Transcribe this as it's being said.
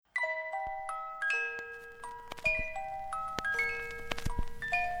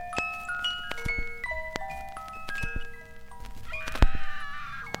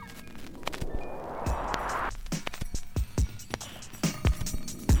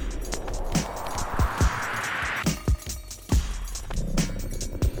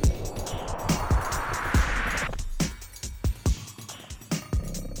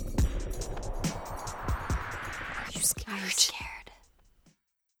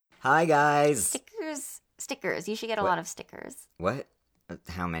Hi, guys. Stickers. You should get a What? lot of stickers. What?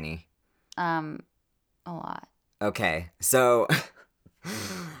 How many? A lot. Okay, so...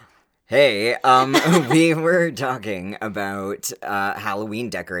 Hey, we were talking about Halloween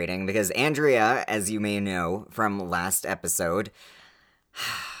decorating because Andrea, as you may know from last episode,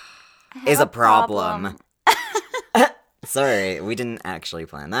 is a problem. Sorry, we didn't actually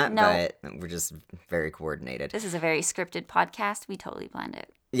plan that, No. but we're just very coordinated. This is a very scripted podcast. We totally planned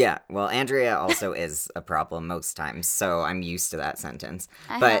it. Yeah, well, Andrea also is a problem most times, so I'm used to that sentence.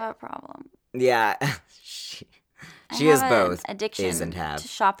 I But have a problem. yeah, she I is have both. an addiction is and have. to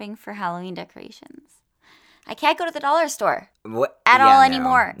shopping for Halloween decorations. I can't go to the dollar store What? at Yeah, all no.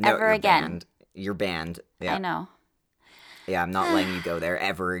 anymore, No, ever you're again. Banned. You're banned. Yeah. I know. Yeah, I'm not letting you go there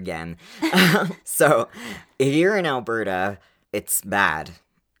ever again. So, here in Alberta, it's bad.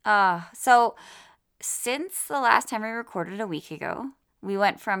 So since the last time we recorded a week ago, we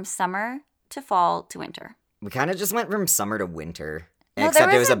went from summer to fall to winter. We kind of just went from summer to winter. No, Except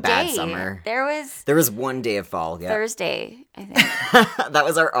there it was a bad day. summer. There was There was one day of fall, yeah. Thursday, I think. That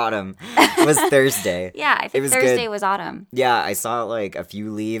was our autumn. It was Thursday. Yeah, I think was Thursday good. was autumn. Yeah, I saw like a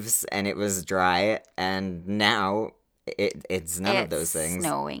few leaves and it was dry, and now it's none of those things. It's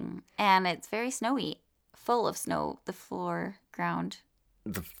snowing, and it's very snowy, full of snow. The floor, ground.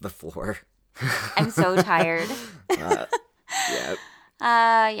 The floor. I'm so tired. Yeah,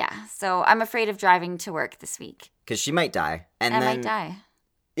 Yeah. So I'm afraid of driving to work this week. because she might die. And I then, might die.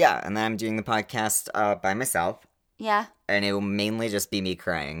 Yeah, and then I'm doing the podcast by myself, Yeah. and it will mainly just be me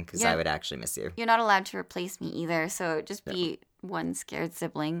crying because Yeah. I would actually miss you. You're not allowed to replace me either, so just be one scared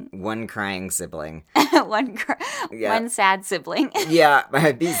sibling, One crying sibling. one Yeah. one sad sibling. Yeah,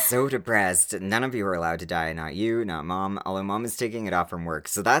 I'd be so depressed. None of you are allowed to die. Not you, not mom. Although mom is taking it off from work.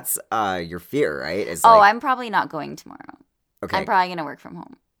 So that's your fear, right? Is Oh, like, I'm probably not going tomorrow. okay. I'm probably gonna work from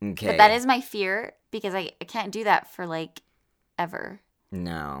home. Okay. But that is my fear because I can't do that for like ever.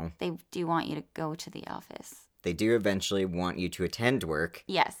 No. They do want you to go to the office. They do eventually want you to attend work.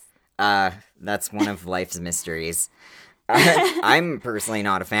 Yes. That's one of life's mysteries. I'm personally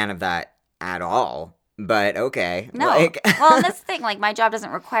not a fan of that at all. But okay. No. Like, Well, and that's the thing. Like, my job doesn't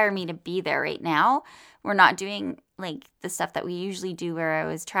require me to be there right now. We're not doing, like, the stuff that we usually do where I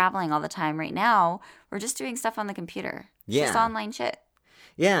was traveling all the time right now. We're just doing stuff on the computer. It's just Yeah. online shit.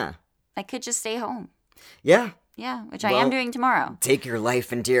 yeah. I could just stay home. Yeah. Yeah, which I Well, am doing tomorrow. Take your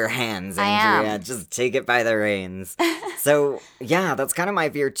life into your hands, I Andrea. am. Just take it by the reins. So, yeah, that's kind of my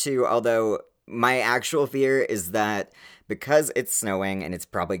fear too. Although, my actual fear is that because it's snowing and it's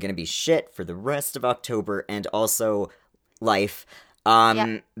probably going to be shit for the rest of October and also life,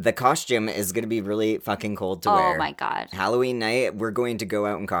 the costume is going to be really fucking cold to wear. Oh my god. Halloween night, we're going to go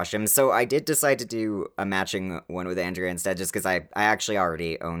out in costumes. So I did decide to do a matching one with Andrea instead, just because I actually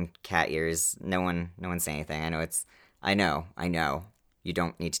already own cat ears. No one say anything. I know. You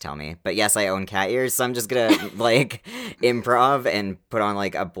don't need to tell me. But yes, I own cat ears, so I'm just gonna, like, improv and put on,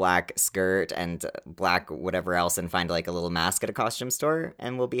 like, a black skirt and black whatever else and find, like, a little mask at a costume store,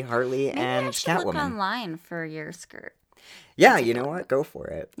 and we'll be Harley Maybe and I should look Catwoman. online for your skirt. Yeah, you know what? Go for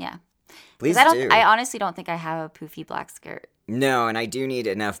it. Yeah. Please 'Cause do. I honestly don't think I have a poofy black skirt. No, and I do need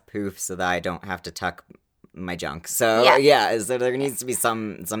enough poof so that I don't have to tuck my junk. So Yeah. so there needs to be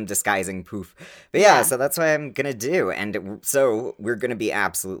some disguising poof. But yeah, so that's what I'm gonna do, and so we're gonna be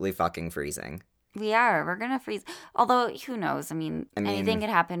absolutely fucking freezing. We are. We're going to freeze. Although, who knows? I mean, anything could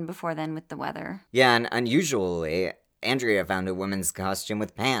happen before then with the weather. Yeah, and unusually, Andrea found a woman's costume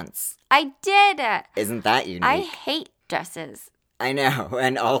with pants. I did. Isn't that unique? I hate dresses. I know,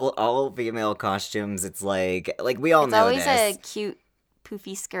 and all female costumes, it's like we all It's know always this. a cute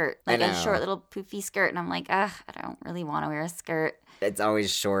poofy skirt, I like a know. short little poofy skirt, and I'm like, ugh, I don't really want to wear a skirt. It's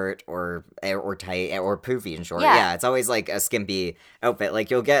always short or tight or poofy and short. Yeah. Yeah, it's always like a skimpy outfit. Like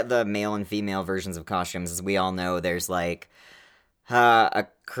you'll get the male and female versions of costumes, as we all know. There's like a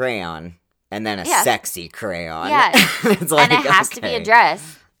crayon and then a sexy crayon. Yeah, it's like, and it has to be a okay.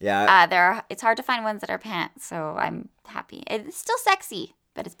 dress. Yeah, It's hard to find ones that are pants, so I'm happy. It's still sexy,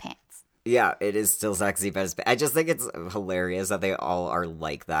 but it's pants. yeah, it is still sexy, but I just think it's hilarious that they all are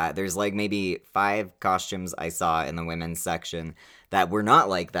like that. There's like maybe 5 costumes I saw in the women's section that were not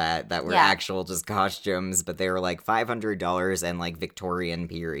like that were actual just costumes, but they were like $500 and like Victorian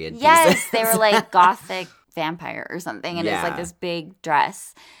period Yes, pieces. they were like gothic vampire or something, and it's like Yeah. this big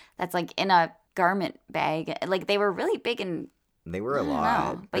dress that's like in a garment bag. Like they were really big and They were a I don't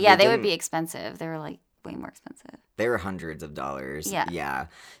lot. know. But yeah, they would didn't- be expensive. They were like way more expensive. They were hundreds of dollars. Yeah. Yeah.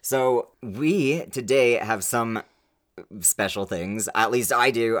 So we today have some special things. At least I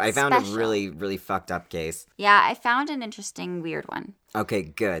do. I found a Special. really, really fucked up case. Yeah, I found an interesting weird one. Okay,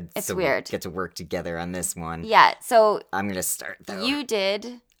 good. It's so weird. We get to work together on this one. Yeah, so I'm going to start, though. you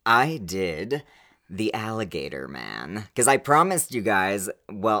did. I did The Alligator Man. Because I promised you guys,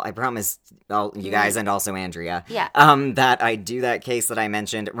 well, I promised all you guys and also Andrea, Yeah. that I'd do that case that I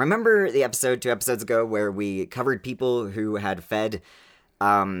mentioned. Remember the episode 2 episodes ago where we covered people who had fed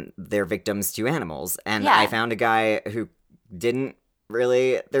their victims to animals? And Yeah. I found a guy who didn't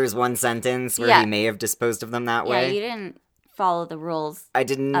really. There's one sentence where he may have disposed of them that way. Yeah, you didn't follow the rules I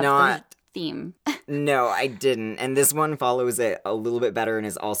did of not. the theme. No, I didn't. And this one follows it a little bit better and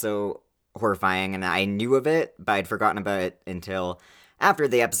is also horrifying. And I knew of it, but I'd forgotten about it until after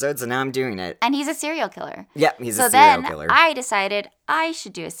the episode, so now I'm doing it. And he's a serial killer. Yeah, he's So a serial then killer. I decided I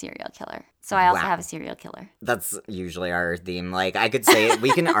should do a serial killer. So I also Wow. have a serial killer. That's usually our theme. Like, I could say it.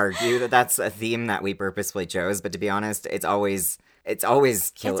 We can argue that that's a theme that we purposefully chose, but to be honest, it's always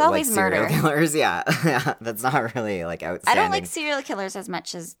always serial murder. killers. Yeah. That's not really, like, outstanding. I don't like serial killers as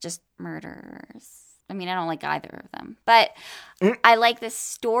much as just murderers. I mean, I don't like either of them. But I like the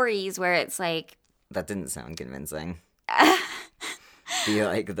stories where it's like... That didn't sound convincing. Do you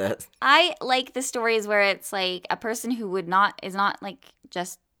like that? I like the stories where it's like a person who is not like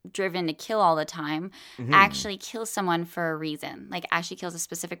just driven to kill all the time, actually kills someone for a reason. Like actually kills a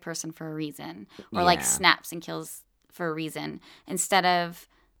specific person for a reason. Or like Yeah. snaps and kills for a reason. Instead of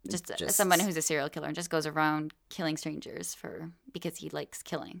just someone who's a serial killer and just goes around killing strangers because he likes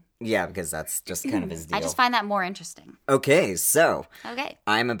killing. Yeah, because that's just kind of his deal. I just find that more interesting. Okay, so Okay.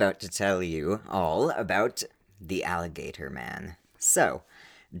 I'm about to tell you all about the Alligator Man. So,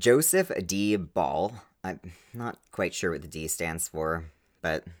 Joseph D. Ball, I'm not quite sure what the D stands for,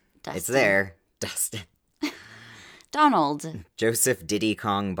 but it's Dustin. there. Dustin. Donald Joseph Diddy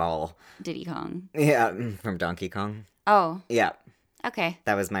Kong Ball. Diddy Kong. Yeah, from Donkey Kong. Oh, Yeah, okay.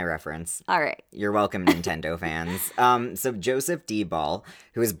 that was my reference. All right. You're welcome, Nintendo fans. So Joseph D. Ball,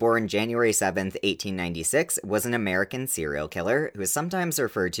 who was born January 7th, 1896, was an American serial killer who is sometimes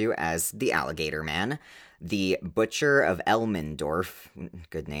referred to as the Alligator Man, the Butcher of Elmendorf,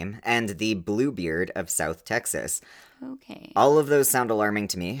 good name, and the Bluebeard of South Texas. Okay. All of those sound alarming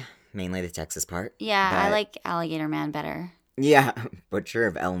to me, mainly the Texas part. Yeah, I but- like Alligator Man better. Yeah, Butcher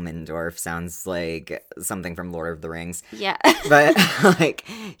of Elmendorf sounds like something from Lord of the Rings. Yeah. But like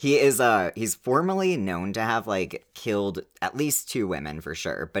he's formally known to have like killed at least 2 women for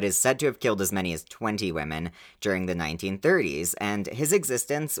sure, but is said to have killed as many as 20 women during the 1930s, and his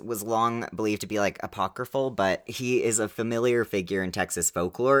existence was long believed to be like apocryphal, but he is a familiar figure in Texas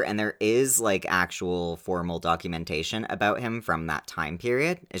folklore, and there is like actual formal documentation about him from that time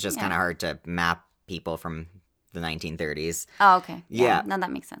period. It's just kind of hard to map people from the 1930s. Oh, okay. Yeah. No, that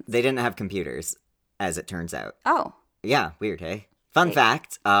makes sense. They didn't have computers, as it turns out. Oh. Yeah, weird, hey? Fun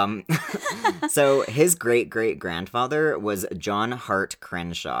fact, so his great-great-grandfather was John Hart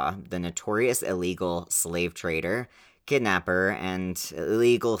Crenshaw, the notorious illegal slave trader, kidnapper, and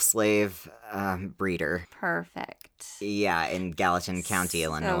illegal slave breeder. Perfect. Yeah, in Gallatin County,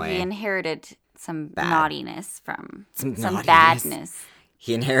 So Illinois. he inherited some Bad. naughtiness from Some some naughtiness. badness,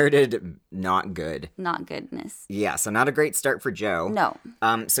 He inherited not good. not goodness. Yeah, so not a great start for Joe. No.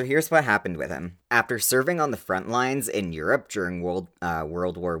 So here's what happened with him. After serving on the front lines in Europe during World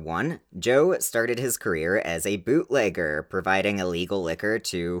War I, Joe started his career as a bootlegger, providing illegal liquor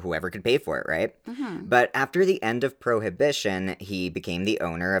to whoever could pay for it, right? But after the end of Prohibition, he became the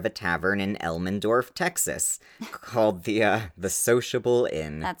owner of a tavern in Elmendorf, Texas, called the Sociable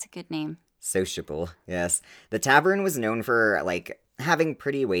Inn. That's a good name. Sociable, yes. The tavern was known for, like, having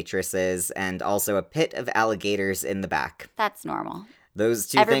pretty waitresses and also a pit of alligators in the back. That's normal. Those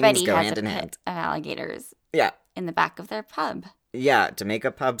two Everybody things go has hand a in pit hand. of alligators Yeah. in the back of their pub. Yeah, to make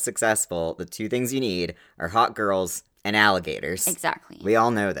a pub successful, the 2 things you need are hot girls and alligators. Exactly. We all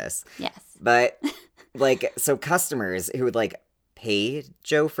know this. Yes. But, like, so customers who would, like, pay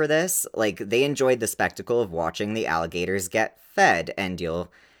Joe for this, like, they enjoyed the spectacle of watching the alligators get fed, and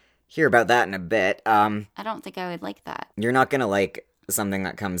you'll hear about that in a bit. I don't think I would like that. You're not gonna like something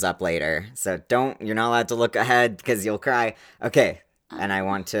that comes up later, so you're not allowed to look ahead, because you'll cry. Okay, and I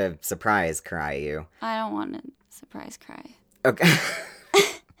want to surprise cry you. I don't want to surprise cry. Okay.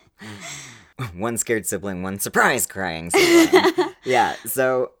 One scared sibling, one surprise crying sibling. Yeah,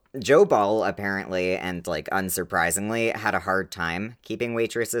 so Joe Ball apparently, and like unsurprisingly, had a hard time keeping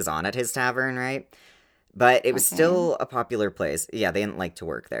waitresses on at his tavern, right? But it was Okay. still a popular place. Yeah, they didn't like to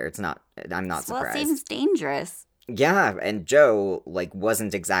work there. I'm not Well, it surprised. seems dangerous. Yeah, and Joe, like,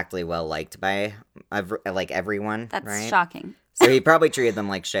 wasn't exactly well liked by, everyone, That's right? shocking. So he probably treated them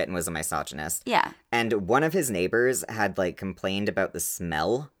like shit and was a misogynist. Yeah. And one of his neighbors had, like, complained about the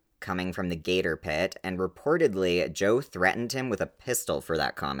smell coming from the gator pit, and reportedly, Joe threatened him with a pistol for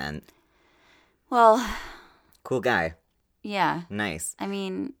that comment. Well, Cool guy. yeah. Nice. I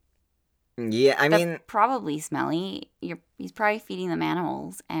mean, Yeah, I mean, probably smelly. He's probably feeding them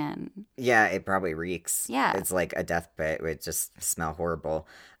animals, and yeah, it probably reeks. Yeah. It's like a death pit. It would just smell horrible.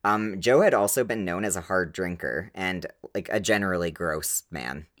 Joe had also been known as a hard drinker and like a generally gross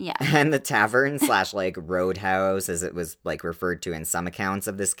man. yeah. And the tavern slash like roadhouse, as it was like referred to in some accounts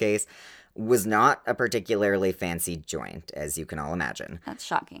of this case, was not a particularly fancy joint, as you can all imagine. That's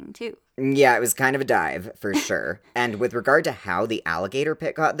shocking too. Yeah, it was kind of a dive, for sure. And with regard to how the alligator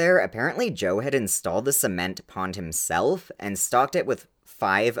pit got there, apparently Joe had installed the cement pond himself and stocked it with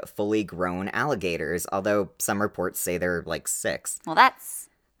 5 fully grown alligators, although some reports say they're like 6. Well, that's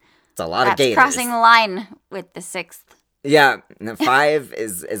It's a lot of gators. crossing the line with the 6th. Yeah, 5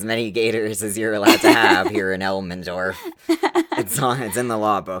 is as many gators as you're allowed to have here in Elmendorf. It's in the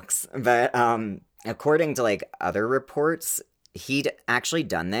law books. But according to like other reports, he'd actually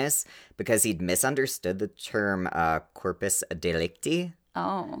done this because he'd misunderstood the term corpus delicti,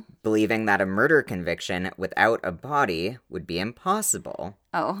 Oh. believing that a murder conviction without a body would be impossible.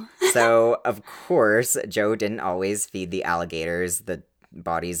 Oh. So, of course, Joe didn't always feed the alligators the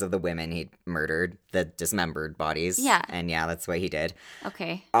bodies of the women he'd murdered, the dismembered bodies. Yeah. And yeah, that's what he did.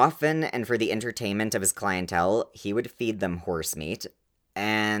 Okay. Often, and for the entertainment of his clientele, he would feed them horse meat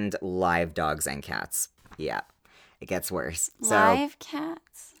and live dogs and cats. Yeah, it gets worse. So Live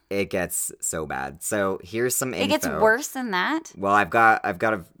cats. it gets so bad. So here's some info. It gets worse than that. Well, I've got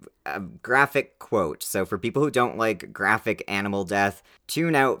a graphic quote. So for people who don't like graphic animal death,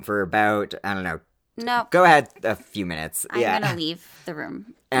 tune out for about, I don't know, No. go ahead a few minutes. I'm gonna leave the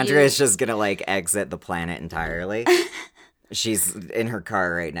room. Andrea's just gonna like exit the planet entirely. She's in her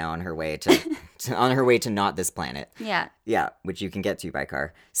car right now on her way to not this planet. Yeah. Yeah, which you can get to by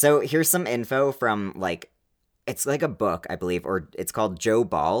car. So here's some info from like, it's like a book, I believe, or it's called Joe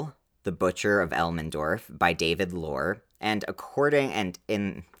Ball, The Butcher of Elmendorf by David Lohr. And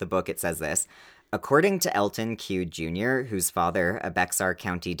in the book it says this: according to Elton Q. Jr., whose father, a Bexar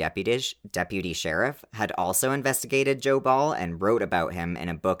County deputy sheriff, had also investigated Joe Ball and wrote about him in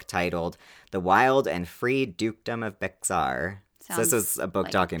a book titled The Wild and Free Dukedom of Bexar. So this was a book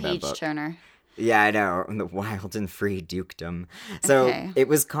like talking about a page book. turner. Yeah, I know. The wild and free dukedom. So Okay. it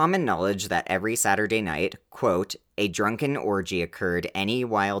was common knowledge that every Saturday night, quote, a drunken orgy occurred. Any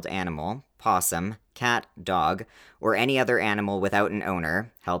wild animal, possum, cat, dog, or any other animal without an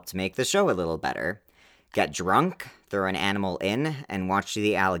owner helped make the show a little better. Get drunk, throw an animal in, and watch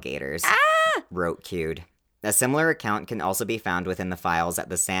the alligators, wrote Cued. A similar account can also be found within the files at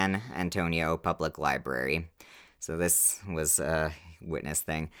the San Antonio Public Library. So this was a witness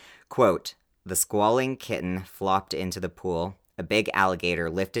thing. Quote, the squalling kitten flopped into the pool. A big alligator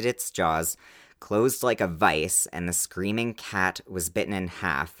lifted its jaws, closed like a vice, and the screaming cat was bitten in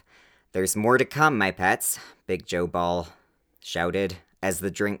half. There's more to come, my pets, Big Joe Ball shouted as the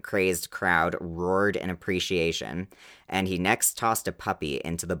drink-crazed crowd roared in appreciation, and he next tossed a puppy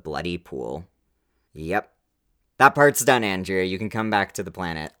into the bloody pool. Yep. That part's done, Andrea. You can come back to the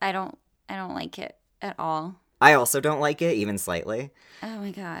planet. I don't like it at all. I also don't like it, even slightly. Oh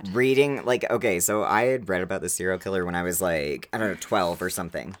my god. Reading, like, okay, so I had read about the serial killer when I was, like, I don't know, 12 or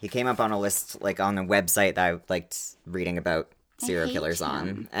something. He came up on a list, like, on a website that I liked reading about serial hate killers him.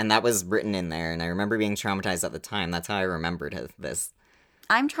 on. And that was written in there, and I remember being traumatized at the time. That's how I remembered this.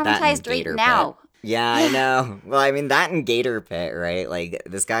 I'm That and traumatized right Gator now. Pit. Yeah, I know. Well, I mean, that and Gator Pit, right? Like,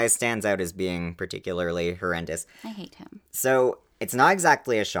 this guy stands out as being particularly horrendous. I hate him. So, it's not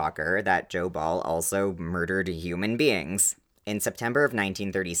exactly a shocker that Joe Ball also murdered human beings. In September of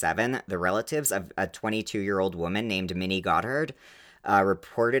 1937, the relatives of a 22-year-old woman named Minnie Goddard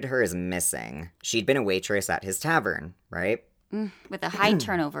reported her as missing. She'd been a waitress at his tavern, right? With a high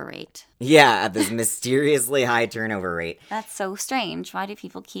turnover rate. Yeah, at this mysteriously high turnover rate. That's so strange. Why do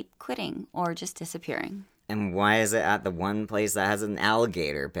people keep quitting or just disappearing? And why is it at the one place that has an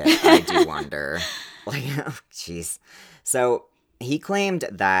alligator pit? I do wonder. Like, oh, jeez. So he claimed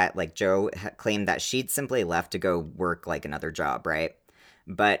that, like, Joe claimed that she'd simply left to go work, like, another job, right?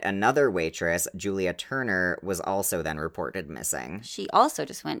 But another waitress, Julia Turner, was also then reported missing. She also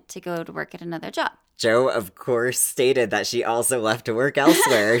just went to go to work at another job. Joe, of course, stated that she also left to work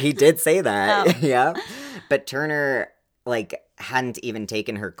elsewhere. He did say that. Oh. Yeah. But Turner, like, hadn't even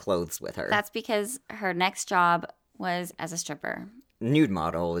taken her clothes with her. That's because her next job was as a stripper. Nude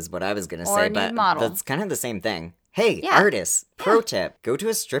model is what I was going to Or say, nude but model. that's kind of the same thing. Hey, Yeah. artists, pro tip, go to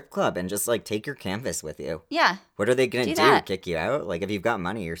a strip club and just, like, take your canvas with you. Yeah. What are they going to Do do? that. Kick you out? Like, if you've got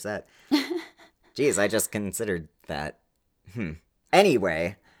money, you're set. Jeez, I just considered that.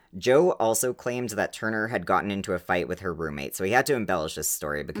 Anyway, Joe also claimed that Turner had gotten into a fight with her roommate, so he had to embellish this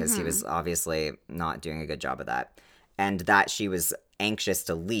story because he was obviously not doing a good job of that, and that she was anxious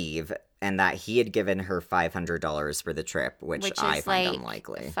to leave, and that he had given her $500 for the trip, which I is find like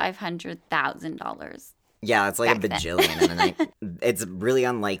unlikely. $500,000. Yeah, it's like back a bajillion in the It's really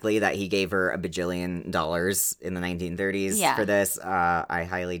unlikely that he gave her $1 bajillion in the 1930s for this. I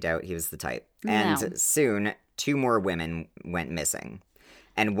highly doubt he was the type. And soon, 2 more women went missing.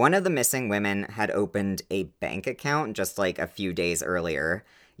 And one of the missing women had opened a bank account just like a few days earlier,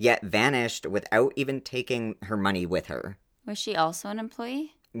 yet vanished without even taking her money with her. Was she also an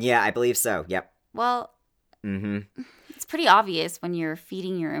employee? Yeah, I believe so. Yep. Well, it's pretty obvious when you're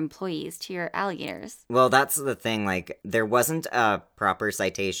feeding your employees to your alligators. Well, that's the thing. Like, there wasn't a proper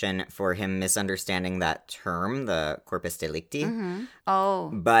citation for him misunderstanding that term, the corpus delicti. Oh.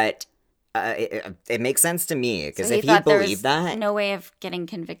 But it makes sense to me, because So if he believed there was that... no way of getting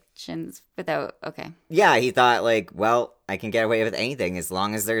convictions without... Okay. Yeah, he thought, like, well, I can get away with anything. As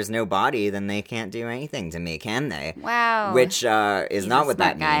long as there's no body, then they can't do anything to me, can they? Wow. Which is He's not a what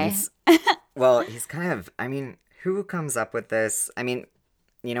that smart guy. means. Well, he's kind of... I mean, who comes up with this? I mean...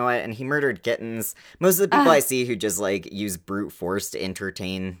 You know what? And he murdered kittens. Most of the people I see who just, like, use brute force to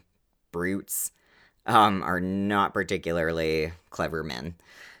entertain brutes are not particularly clever men.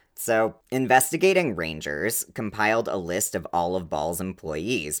 So, investigating rangers compiled a list of all of Ball's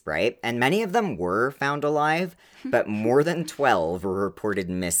employees, right? And many of them were found alive, but more than 12 were reported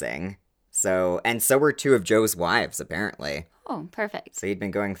missing. So were 2 of Joe's wives, apparently. Oh, perfect. So he'd been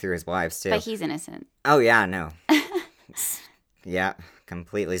going through his wives, too. But he's innocent. Oh, yeah, no. Yeah,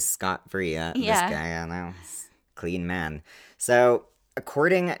 completely scot-free, this guy, no. Clean man. So,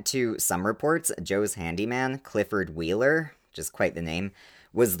 according to some reports, Joe's handyman, Clifford Wheeler, which is quite the name,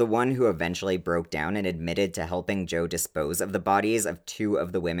 was the one who eventually broke down and admitted to helping Joe dispose of the bodies of 2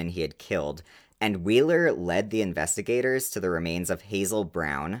 of the women he had killed. And Wheeler led the investigators to the remains of Hazel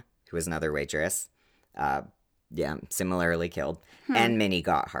Brown, who was another waitress, similarly killed, and Minnie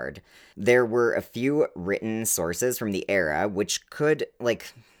Gotthard. There were a few written sources from the era, which could,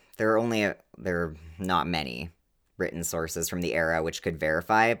 like, there are not many written sources from the era which could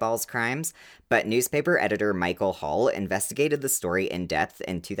verify Ball's crimes, but newspaper editor Michael Hall investigated the story in depth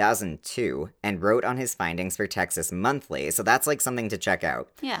in 2002 and wrote on his findings for Texas Monthly, so that's, like, something to check out.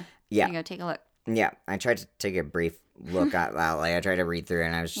 Yeah. Yeah. You go take a look. Yeah, I tried to take a brief look at that. Like, I tried to read through it,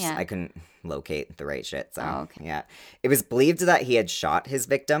 and I was just, I couldn't locate the right shit, so, okay. Yeah. It was believed that he had shot his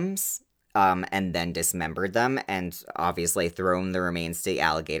victims, and then dismembered them, and obviously thrown the remains to the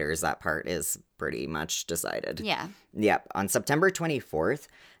alligators. That part is pretty much decided. Yeah. Yep. On September 24th,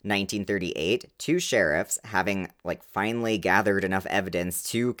 1938, 2 sheriffs, having, like, finally gathered enough evidence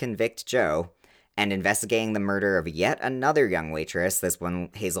to convict Joe, and investigating the murder of yet another young waitress, this one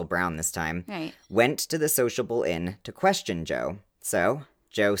Hazel Brown this time, went to the Sociable Inn to question Joe. So,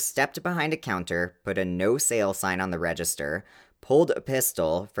 Joe stepped behind a counter, put a no sale sign on the register, pulled a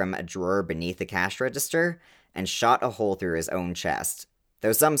pistol from a drawer beneath the cash register, and shot a hole through his own chest.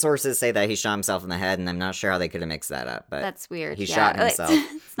 Though some sources say that he shot himself in the head, and I'm not sure how they could have mixed that up. But that's weird. He shot himself.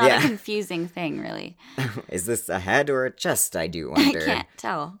 It's not a confusing thing, really. Is this a head or a chest, I do wonder. I can't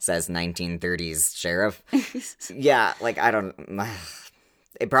tell. Says 1930s sheriff. Yeah, like, I don't...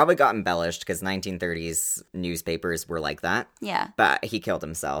 It probably got embellished because 1930s newspapers were like that. Yeah. But he killed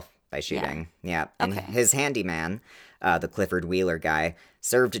himself by shooting. Yeah. And his handyman, the Clifford Wheeler guy,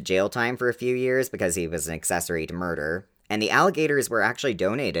 served jail time for a few years because he was an accessory to murder. And the alligators were actually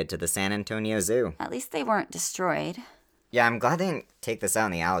donated to the San Antonio Zoo. At least they weren't destroyed. Yeah, I'm glad they didn't take this out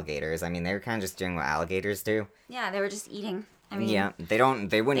on the alligators. I mean, they were kind of just doing what alligators do. Yeah, they were just eating. I mean, yeah,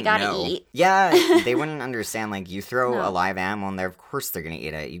 they wouldn't gotta know. eat. Yeah, they wouldn't understand. Like, you throw a live animal in there, of course they're gonna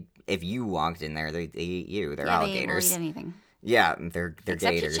eat it. If you walked in there, they eat you. They're alligators. They will eat anything. Yeah, they're Except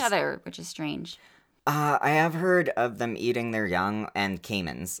gators. each other, which is strange. I have heard of them eating their young, and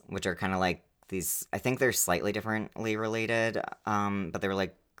caimans, which are kind of like these. I think they're slightly differently related, but they're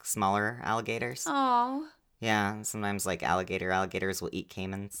like smaller alligators. Oh. Yeah, sometimes like alligators will eat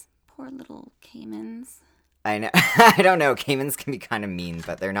caimans. Poor little caimans. I know. I don't know. Caimans can be kind of mean,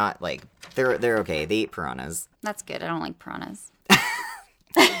 but they're not like they're okay. They eat piranhas. That's good. I don't like piranhas.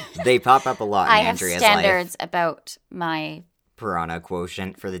 They pop up a lot in I have Andrea's standards life. About my Piranha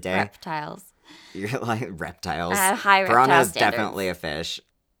quotient for the day. reptiles. You're like reptiles. I have high reptile Piranha is standards. definitely a fish.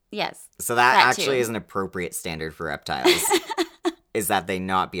 Yes. So that actually too. is an appropriate standard for reptiles. Is that they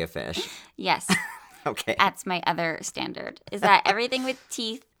not be a fish? Yes. Okay. That's my other standard. Is that everything with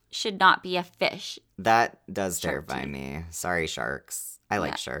teeth should not be a fish. That does Shark terrify teeth. me. Sorry, sharks. I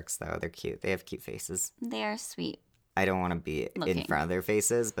like sharks though. They're cute. They have cute faces. They are sweet. I don't want to be Looking. in front of their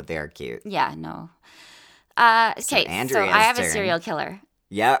faces, but they are cute. Yeah, no. Okay, so Andrea's I have a turn. serial killer,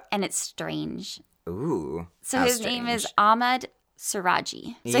 Yep. and it's strange. Ooh. So how his name is strange. Ahmad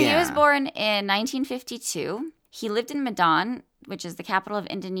Siraji. So he was Yeah. born in 1952. He lived in Medan, which is the capital of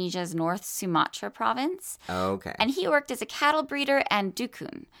Indonesia's North Sumatra province. Okay. And he worked as a cattle breeder and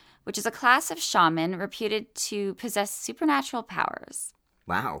dukun, which is a class of shaman reputed to possess supernatural powers.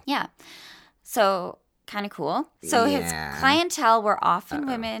 Wow. Yeah. So kind of cool. So Yeah. his clientele were often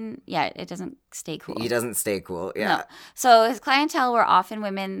women. Yeah, it doesn't stay cool. He doesn't stay cool. Yeah. No. So his clientele were often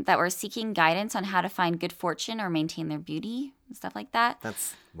women that were seeking guidance on how to find good fortune or maintain their beauty and stuff like that.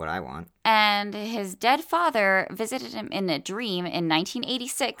 That's what I want. And his dead father visited him in a dream in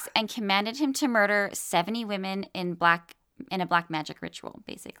 1986 and commanded him to murder 70 women in a black magic ritual,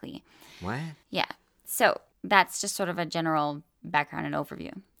 basically. What? Yeah. So that's just sort of a general background and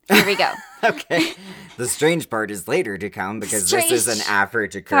overview. Here we go. Okay. The strange part is later to come because this is an Strange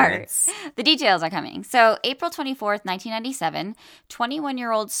average occurrence. The details are coming. So, April 24th, 1997,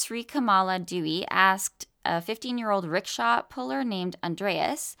 21-year-old Sri Kamala Dewey asked a 15-year-old rickshaw puller named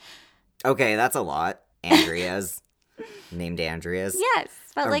Andreas. Okay, that's a lot. Andreas. Named Andreas. Yes,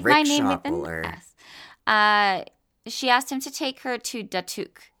 but A like my name rickshaw with an puller. S. She asked him to take her to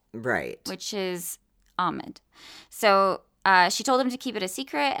Datuk, Right. which is Ahmed. So, she told him to keep it a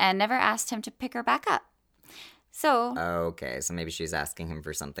secret and never asked him to pick her back up. So, Okay, so maybe she's asking him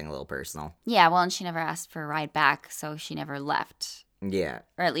for something a little personal. yeah, well, and she never asked for a ride back, so she never left. Yeah.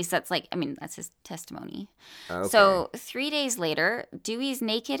 Or at least that's his testimony. Okay. So 3 days later, Dewey's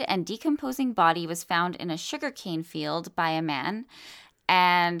naked and decomposing body was found in a sugarcane field by a man,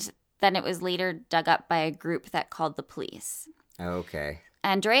 and then it was later dug up by a group that called the police. Okay.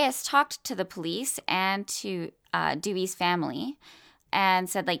 Andreas talked to the police and to Dewey's family and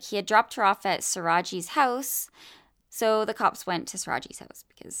said like he had dropped her off at Siraji's house. So the cops went to Siraji's house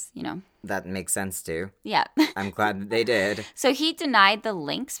because, That makes sense too. yeah. I'm glad that they did. So he denied the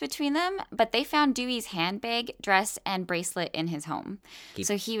links between them, but they found Dewey's handbag, dress, and bracelet in his home.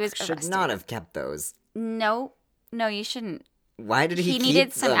 So he was Should arrested. not have kept those. No, you shouldn't. Why did he keep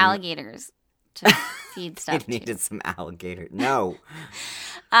needed some them? alligators to feed He stuff to. needed some alligator. No.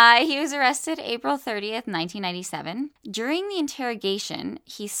 He was arrested April 30th, 1997. During the interrogation,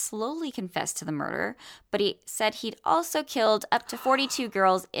 he slowly confessed to the murder, but he said he'd also killed up to 42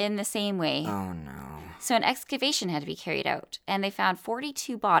 girls in the same way. Oh no. So an excavation had to be carried out, and they found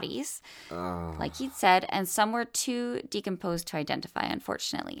 42 bodies, Oh. like he'd said, and some were too decomposed to identify,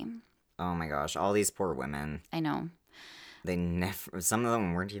 unfortunately. Oh my gosh. All these poor women. I know. They never. Some of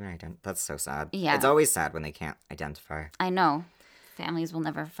them weren't even identified. That's so sad. Yeah. It's always sad when they can't identify. I know. Families will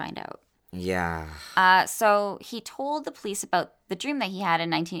never find out. Yeah. So he told the police about the dream that he had in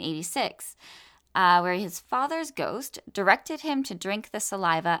 1986, where his father's ghost directed him to drink the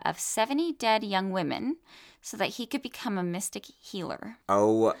saliva of 70 dead young women so that he could become a mystic healer.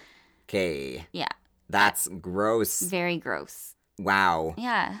 Okay. Yeah, That's gross. very gross. Wow.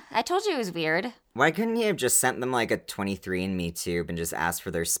 Yeah, I told you it was weird. Why couldn't he have just sent them like a 23andMe tube and just asked for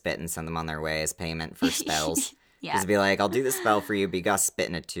their spit and send them on their way as payment for spells? Yeah, Just be like, I'll do the spell for you, but you gotta spit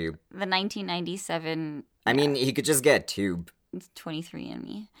in a tube. the 1997 I mean, he could just get a tube.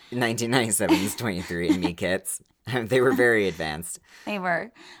 23andMe. 1997's 23andMe kits. They were very advanced. They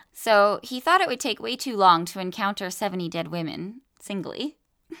were. So he thought it would take way too long to encounter 70 dead women singly.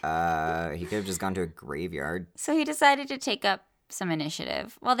 He could have just gone to a graveyard. So he decided to take up some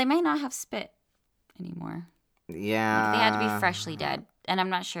initiative. Well, they might not have spit anymore. Yeah. They had to be freshly dead. And I'm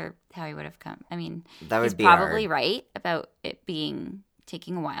not sure how he would have come. I mean, That would he's be probably hard right about it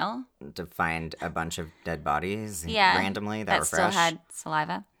taking a while. to find a bunch of dead bodies Yeah. randomly that were still fresh. had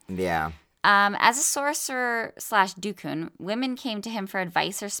saliva. Yeah. As a sorcerer / dukun, women came to him for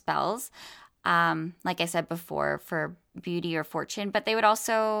advice or spells. Like I said before, for beauty or fortune. But they would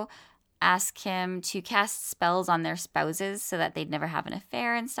also ask him to cast spells on their spouses so that they'd never have an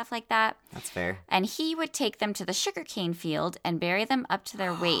affair and stuff like that. That's fair. And he would take them to the sugarcane field and bury them up to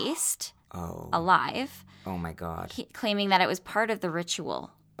their waist Oh. alive, Oh my god. claiming that it was part of the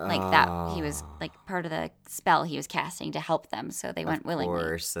ritual. Like that he was like part of the spell he was casting to help them, so they went willingly.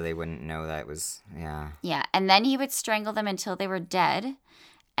 Or so they wouldn't know that was, yeah. Yeah, and then he would strangle them until they were dead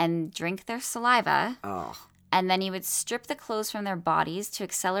and drink their saliva. Oh. And then he would strip the clothes from their bodies to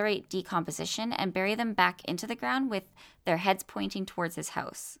accelerate decomposition and bury them back into the ground with their heads pointing towards his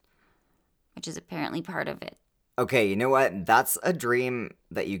house, which is apparently part of it. Okay, you know what? That's a dream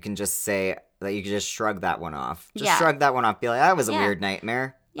that you can just say, that you can just shrug that one off. Just Yeah. shrug that one off. Be like, that was a Yeah. weird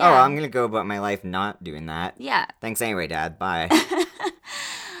nightmare. Yeah. Oh, I'm going to go about my life not doing that. Yeah, Thanks anyway, Dad. Bye.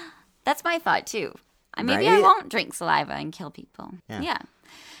 that's my thought too. Maybe I Right? won't drink saliva and kill people. Yeah.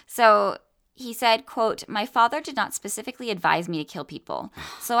 So he said, quote, "My father did not specifically advise me to kill people.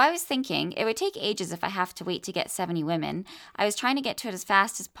 So I was thinking it would take ages if I have to wait to get 70 women. I was trying to get to it as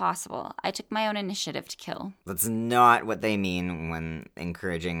fast as possible. I took my own initiative to kill." That's not what they mean when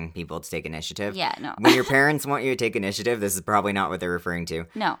encouraging people to take initiative. Yeah, no. When your parents want you to take initiative, this is probably not what they're referring to.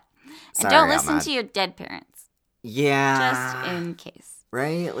 No. And Sorry don't about listen that. to your dead parents. Yeah. Just in case.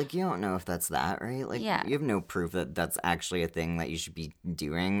 Right? Like, you don't know if that's that, right? Like, Yeah. you have no proof that that's actually a thing that you should be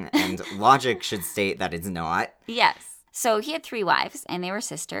doing. And logic should state that it's not. Yes. So he had 3 wives, and they were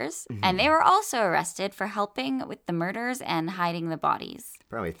sisters. And they were also arrested for helping with the murders and hiding the bodies.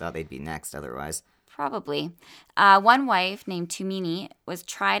 Probably thought they'd be next otherwise. Probably. One wife named Tumini was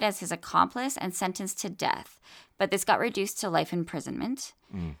tried as his accomplice and sentenced to death, but this got reduced to life imprisonment.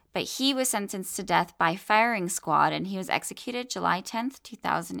 But he was sentenced to death by firing squad, and he was executed July 10th,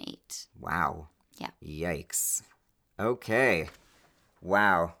 2008. Wow. Yeah. Yikes. Okay.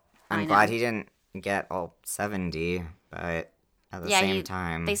 Wow. I I'm know. glad he didn't get all 70, but at the same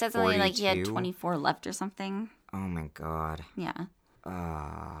time, They said something like he had 42? 24 left or something. Oh my god. Yeah,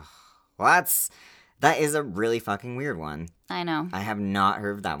 Well, that is a really fucking weird one. I know. I have not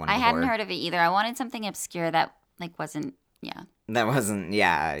heard of that one I before. hadn't heard of it either. I wanted something obscure that wasn't. Yeah, That wasn't,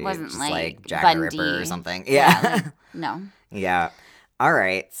 yeah. Wasn't just like Jack Bundy. the Ripper or something. Yeah. no. Yeah. All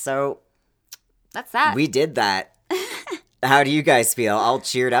right. So That's that. we did that. How do you guys feel? All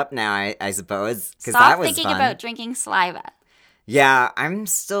cheered up now, I suppose. Because Stop that was thinking fun. about drinking saliva. Yeah, I'm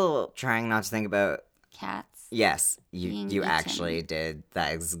still trying not to think about. Cats. Yes, Being you eaten. actually did.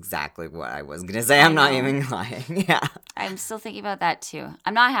 That is exactly what I was gonna say. I'm not know. even lying. Yeah. I'm still thinking about that too.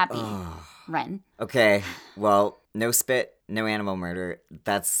 I'm not happy. Ren. Okay. Well, no spit, no animal murder.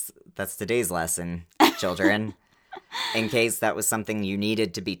 That's today's lesson, children. In case that was something you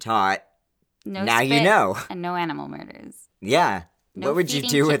needed to be taught. No Now you spit know. And no animal murders. Yeah. No what would you feeding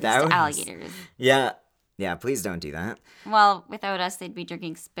do kittens without to us? alligators? Yeah. Yeah, please don't do that. Well, without us, they'd be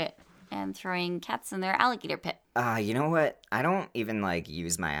drinking spit and throwing cats in their alligator pit. You know what? I don't even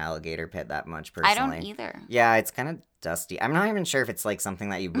use my alligator pit that much I personally. don't either. Yeah, it's kind of dusty. I'm not even sure if it's something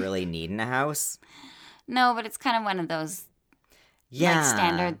that you really need in a house. No, but it's kind of one of those Yeah.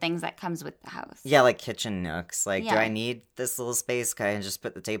 standard things that comes with the house. Yeah, like kitchen nooks. Do Yeah. I need this little space? Can I just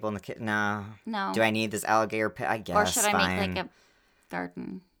put the table in the kitchen? No. No. Do I need this alligator pit? I guess. Or should I fine. make a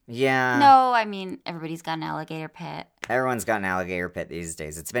garden? Yeah. No, I mean, everybody's got an alligator pit. Everyone's got an alligator pit these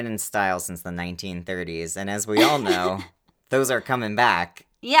days. It's been in style since the 1930s, and as we all know, those are coming back.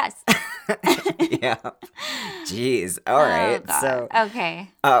 Yes. Yeah. Jeez. All right. Oh, God. So, okay.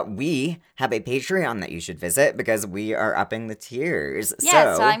 we have a Patreon that you should visit because we are upping the tiers.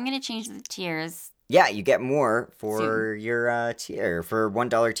 Yeah, so I'm going to change the tiers. Yeah, you get more for your tier. For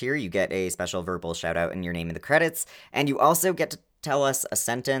 $1 tier, you get a special verbal shout out and your name in the credits, and you also get to tell us a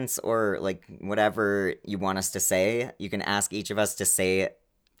sentence or whatever you want us to say. You can ask each of us to say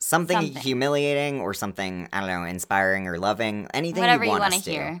something humiliating or something, I don't know, inspiring or loving. Anything Whatever you want want us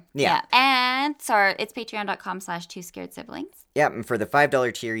to hear. Yeah. And so it's patreon.com/twoscaredsiblings. Yeah, and for the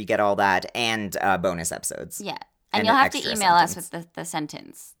 $5 tier, you get all that and bonus episodes. Yeah. And And you'll an have to extra email us sentence. with the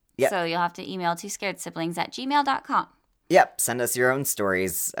sentence. Yep. So you'll have to email twoscaredsiblings@gmail.com. Yep, send us your own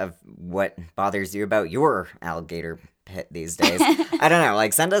stories of what bothers you about your alligator pit these days. I don't know,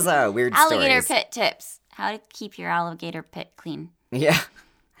 send us weird Alligator stories. pit tips. How to keep your alligator pit clean. Yeah.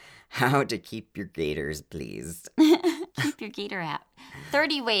 How to keep your gators pleased. Keep your gator hat.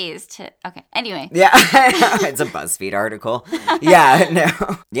 30 ways to... Okay, anyway. Yeah, it's a BuzzFeed article. Yeah, no.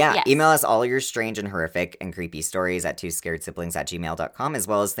 Yeah, Yes. email us all your strange and horrific and creepy stories at twoscaredsiblings@gmail.com, as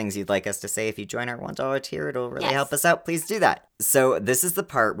well as things you'd like us to say if you join our $1 tier. It'll really Yes. help us out. Please do that. So this is the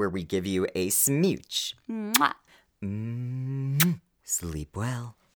part where we give you a smooch. Mwah. Sleep well.